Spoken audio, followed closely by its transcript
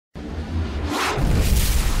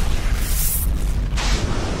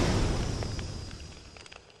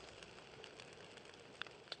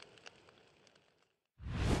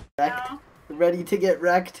Rekt. Ready to get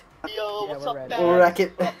wrecked. Yo, what's up, Bags? Or wreck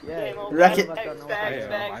it. Yeah, Wreck it. Bags, someone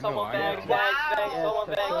bags, someone bags.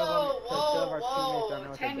 Whoa,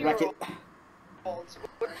 10 Wreck it.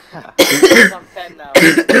 I'm 10 now.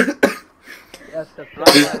 Yes, the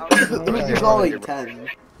Who's only 10?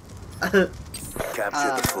 Capture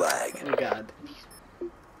the flag. Oh god.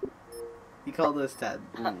 He called us 10.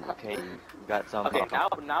 Okay, you got some. Okay,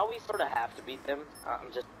 now we sort of have to beat them.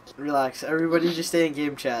 I'm just. Relax. Everybody just stay in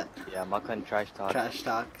game chat. Yeah, I'm not gonna trash talk. Trash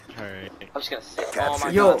talk. Alright. I'm just gonna sit. Capture Oh my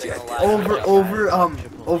Yo, god, they're gonna lie.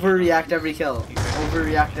 overreact every kill.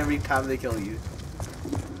 Overreact every time they kill you.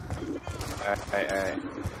 Alright.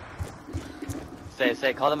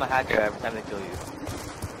 Say, call them a hacker every time they kill you.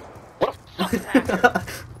 What a fucking hacker.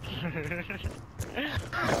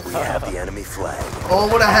 We have the enemy flag. Oh,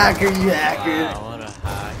 what a hacker, you hacker. Wow, what a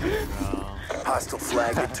hacker, bro. Hostile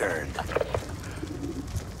flag returned.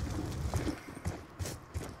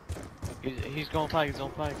 He's going flag, I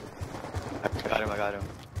got him.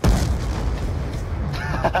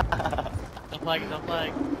 He's on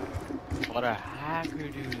flag. What a hacker,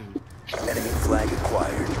 dude. Enemy flag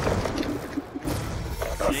acquired.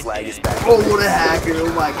 Our flag is back. Oh, what a hacker.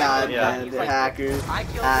 Oh my god, Yeah. man. The hacker. I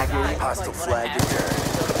killed Hacker. the guy. Hostile What a flag hacker. returned.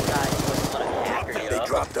 What a hacker, They yo.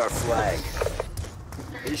 dropped our flag.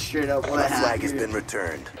 It's straight up, what a Our flag has hacker. been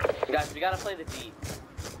returned. Guys, we gotta play the D.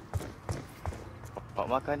 What,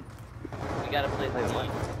 my gun? We gotta play the D.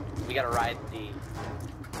 We gotta ride the D.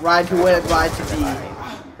 Ride to win, ride to D.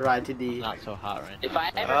 Ride to D. Not so hot right If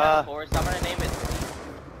I ever have a horse, I'm gonna name it D.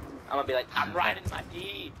 I'm gonna be like, I'm riding my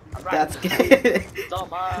D. I'm riding That's my D. gay. It's all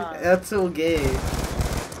mine. That's so gay.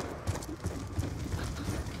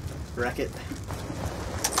 Wreck it.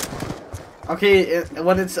 Okay,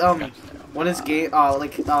 when it's gay,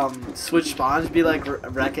 switch spawns, be like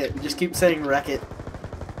wreck it. Just keep saying wreck it.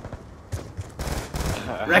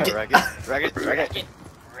 Wreck it. Wreck it. Wreck it. Wreck it.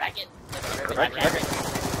 Wreck it.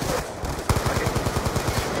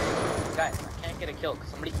 Guys, I can't get a kill because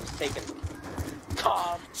somebody keeps taking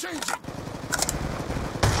Tom.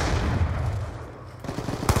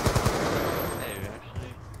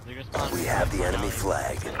 We have the enemy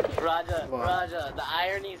flag. Raja, Wow. Raja, the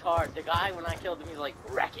irony's hard. The guy, when I killed him, he's like,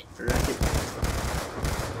 wreck it. Wreck it.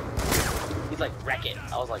 He's like, wreck it.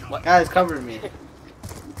 I was like, what? Guys, cover me.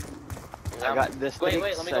 I got this. Wait,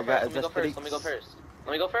 let me go first.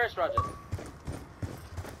 Let me go first, Raja.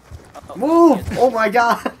 Oh, Move! Oh my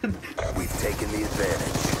god! We've taken the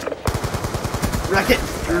advantage. Wreck it!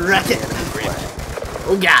 Wreck it!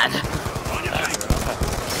 Oh god!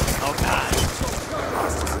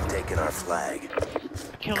 Hostiles have taken our flag.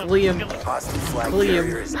 Liam. Hostile flag Liam.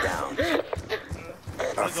 carrier is down.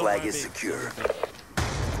 Our flag is secure.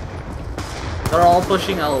 They're all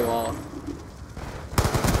pushing LOL.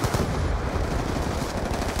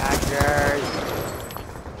 Hackers.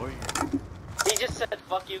 He just said,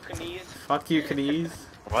 fuck you, Knees. Fuck you, Knees.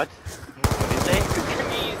 What? What did you say?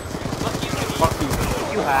 Knees. Fuck you, Knees. Fuck you.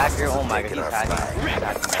 You hacker. Oh my god, Taking he's our hacking. flag.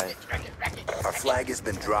 Wreck it. Our flag has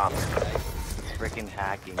been dropped. Freaking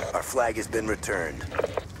hacking. Our flag has been returned.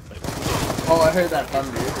 Oh, I heard that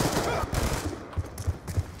thunder.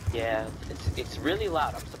 Yeah, it's really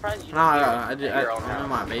loud. I'm surprised you No, didn't hear it at your own I'm in house.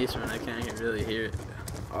 my basement. I can't really hear it.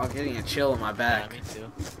 Oh, I'm getting a chill in my Yeah, back. me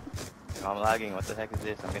too. I'm lagging. What the heck is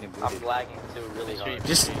this? I'm getting booted. I'm lagging too really hard.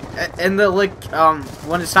 Just and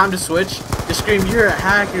when it's time to switch, just scream, "You're a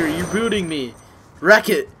hacker! You're booting me! Wreck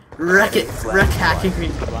it! Wreck it! Wreck hacking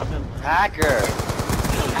me!" Hacker.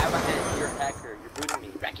 You're a hacker. You're booting me.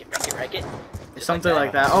 Wreck it. Wreck it. Wreck it. Just Something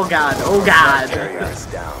like that. Oh god! Oh god! Carrier is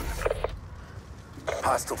down.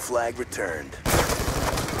 Hostile flag returned.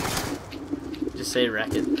 Just say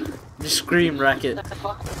wreck it. Just scream wreck it. What the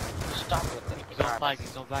fuck? Stop with it. He's on flag.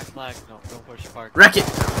 He's on black flag. No, don't push park. Wreck it!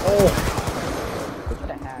 Oh!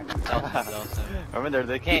 Remember,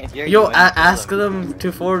 they can't hear you. Yo, when you kill ask them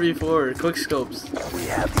to 4v4 quick scopes. We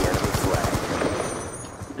have the enemy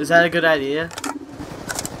flag. Is that a good idea?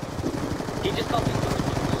 He just called me.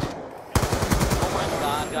 Oh my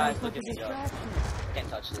god, guys, look at me go. Can't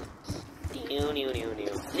touch this.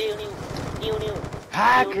 New.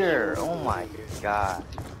 Hacker. Oh my god.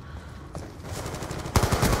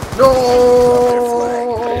 No!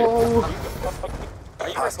 Are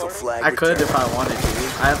you Hostile recording? flag I could returned. if I wanted to.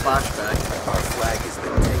 I have flashback. Our flag has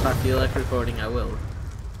been If taken. I feel like recording, I will.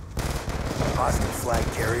 Hostile flag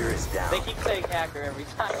carrier is They down. keep saying hacker every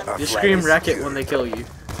time. Our Just flag scream is wreck it secure. when they kill you.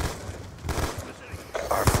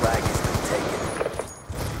 Our flag has been taken.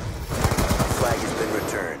 Our flag has been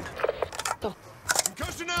returned.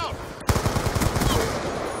 Concussion out!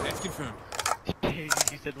 That's confirmed.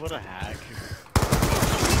 He said, what a hack.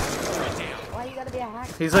 Right now. Why you gotta be a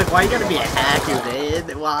hacker? He's like, why you gotta be a hacker,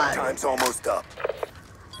 man? Why? Time's almost up.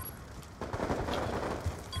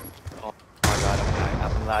 Oh my god,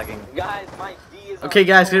 I'm lagging. Guys, my D is Okay, on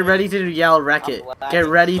guys, get point. ready to yell wreck it. Get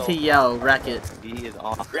ready to yell wreck it. B is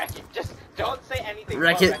on. Wreck it. Just don't say anything.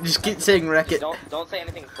 Wreck but it. Just keep saying wreck it. Don't say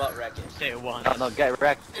anything but wreck it. Say it once. No, get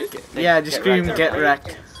wrecked. Yeah, just scream They're get raging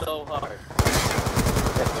wrecked. So hard.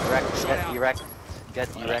 Get wrecked. Get erect.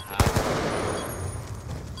 Get erect.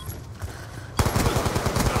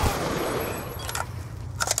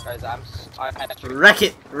 Guys, Wreck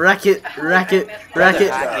it. Wreck it. Wreck it. Wreck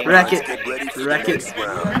it. Wreck it. Get ready for Wreck the it. next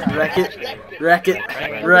round. Wreck it. Wreck it.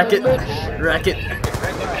 Wreck it. Wreck it.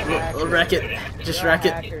 Wreck it. Just wreck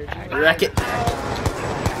it. Wreck it.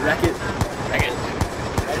 Wreck it. Wreck it.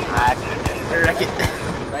 Wreck it.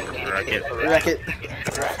 Wreck it. Wreck it.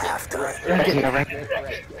 Halftime. Wreck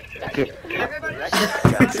it.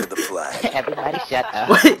 Capture the flag. Everybody shut up.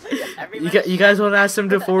 Wait. You guys want to ask them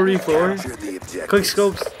to 4v4? Capture the objective. Quick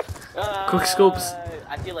scopes. Quick scopes.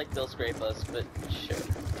 I feel like they'll scrape us, but sure.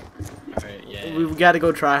 Alright, yeah. We gotta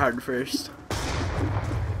go try hard first.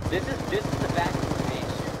 This is the back of the main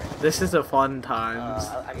shit right This is a fun times.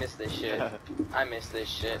 I miss this shit. I miss this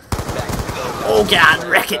shit. Oh god,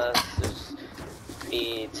 wreck it. There's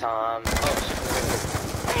me, Tom. Oh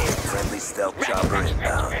Friendly stealth chopper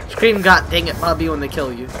inbound. Scream god dang it, Bobby, when they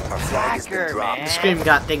kill you. Our flag has been Hacker, dropped. man. Scream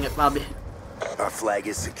god dang it, Bobby. Our flag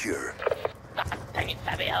is secure. shit. Dang it,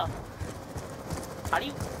 Fabio. How do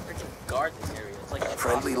you freaking guard this area? It's like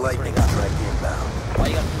Friendly impossible. lightning strike inbound. Why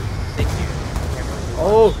you gotta sit here?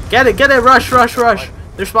 Oh, get it, rush, rush, rush.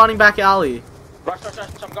 They're spawning back alley. Rush, rush, rush,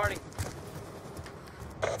 I'm guarding.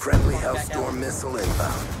 Friendly Hellstorm missile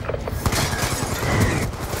inbound.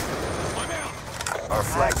 Our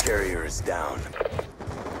flag carrier is down.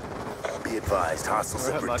 Be advised, hostiles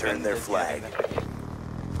have returned their flag.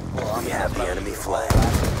 We have the enemy flag.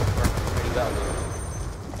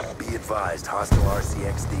 Be advised, hostile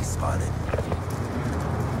RCXD spotted.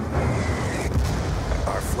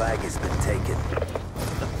 Our flag has been taken.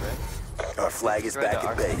 Our flag is back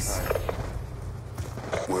at base.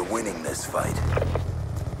 We're winning this fight.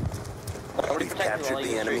 We've captured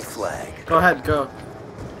the enemy flag. Go ahead, go.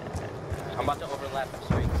 I'm about to overlap the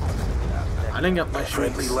streets. I didn't get my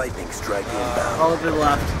Friendly shrinks. lightning strike inbound. Oh, they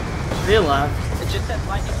left. They left. It just said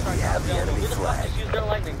lightning strike. We have the available. enemy Who the fuck flag. just used their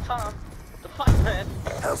lightning? Tom? The fuck, man?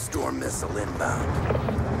 Hellstorm missile inbound.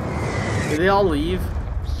 Did they all leave?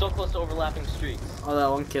 So close to overlapping streets. Oh, that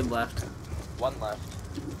one kid left. One left.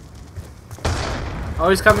 Oh,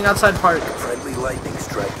 he's coming outside park. Friendly lightning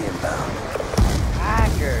strike inbound.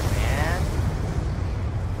 Hacker, man.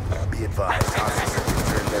 Be advised, hostiles have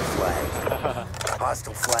returned their flag.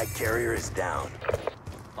 Hostile flag carrier is down.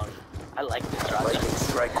 Fun. I like this, Roger. Lightning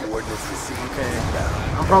strike coordinates received Okay.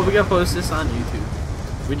 inbound. I'm probably gonna post this on YouTube.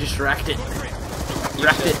 We just wrecked it.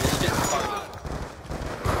 Wrecked it. This shit's fun.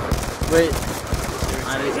 Wait.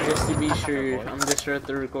 Just to be sure, I'm just at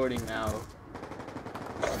the recording now.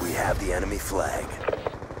 We have the enemy flag.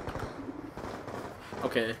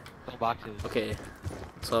 Okay. Those boxes. Okay.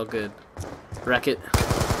 It's all good. Wreck it.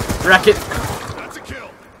 Wreck it. That's a kill.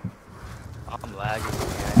 I'm lagging.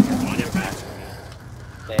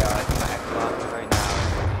 They are. Right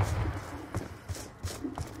now.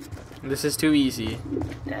 This is too easy.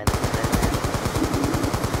 And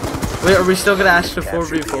Wait, are we still gonna ask to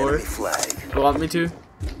Captured the enemy 4v4? flag. You want me to?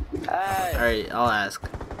 hey. Alright, I'll ask.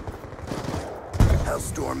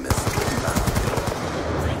 Hellstorm missile inbound.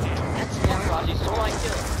 Yeah, Roger, so I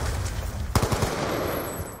kill.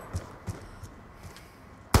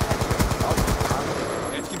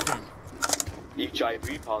 It's confirmed.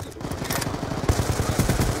 HIV positive.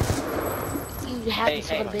 You have Hey, to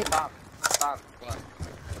son of a bitch. stop. Stop. What?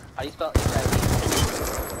 How do you spell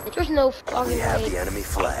HIV? There's no We fucking have way. the enemy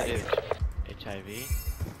flag. HIV.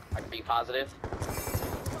 Are you positive?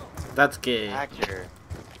 That's gay. Hacker.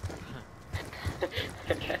 Get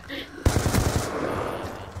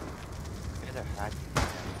a hack.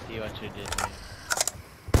 See what you did.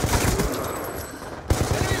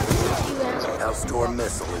 You asshole. Hellstorm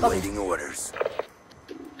missile awaiting orders.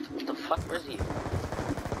 What the fuck? Where's he?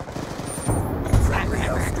 Friendly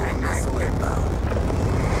Hellstorm missile inbound.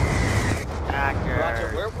 Roger, Hacker.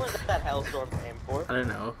 where was that Hellstorm aimed for? I don't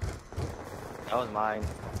know. That was mine.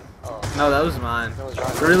 Oh, No, that was mine. that was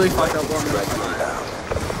Roger. Really fucked up one Strike was mine. inbound.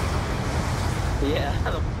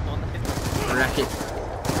 Yeah, the one that Wreck it.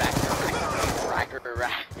 Racker.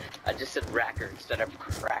 I just said racker instead of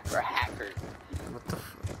cracker hacker. What the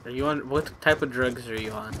are you on? What type of drugs are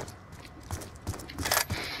you on?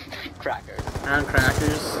 Cracker. You're on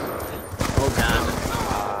crackers? Oh god.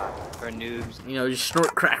 For noobs. You know, just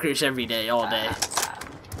snort crackers every day, all day.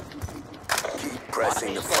 Keep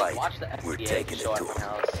pressing the fight. Watch the We're FBA taking it show to at my him.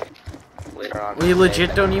 house later on. We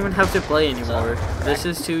legit don't even have to play anymore. This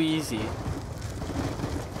is too easy.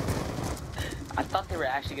 I thought they were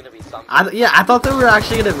actually gonna be something. I thought they were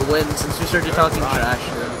actually gonna win since we started talking trash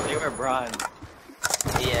to them. They were bronze.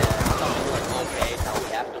 Yeah, I thought it was like, okay, now we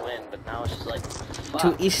have to win, but now it's just like, fuck.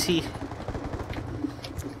 Too easy.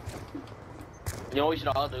 You know what we should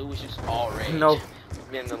all do? We should just all rage. No.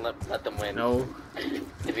 And then let them win. No.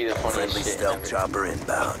 It'd be the funniest Friendly shit stealth ever. chopper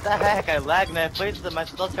inbound. What the heck? I lagged and I placed my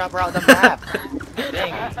stealth chopper out the map.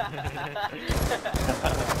 Dang it.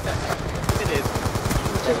 Look at this.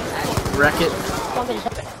 Wreck it.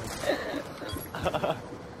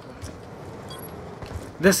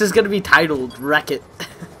 This is gonna be titled Wreck It.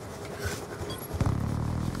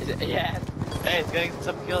 Is it? Yeah. Hey, it's getting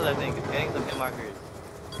some kills, I think. It's getting some hit markers.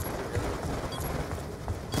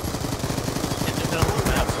 It's just on the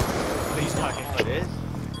map. What are you talking about? It is?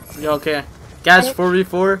 Yeah, okay. Guys,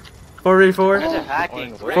 4v4. 4v4. That's a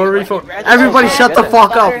hacking. 4v4. Everybody shut the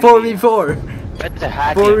fuck up. 4v4. That's a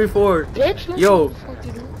hacking. 4v4. Bitch, Yo. what the fuck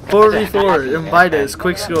you doing? 4v4. Invite us.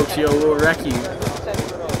 Quick scopes, yo. We'll wreck you.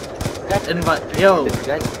 Invite. Yo.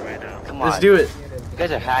 Come on. Let's do it. You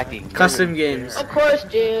guys are hacking. Custom games. Of course,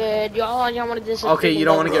 dude. Y'all want to disappear. Okay, you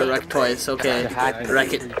don't want to get wrecked twice. Okay.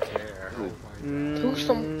 Wreck it.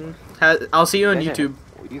 I'll see you on YouTube.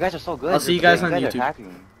 You guys are so good. I'll see you guys on are YouTube.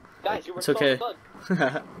 hacking. Guys, you were It's so okay.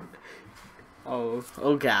 good.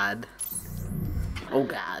 Oh god. Oh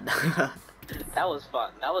god. That was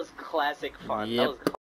fun. That was classic fun. Yep. That was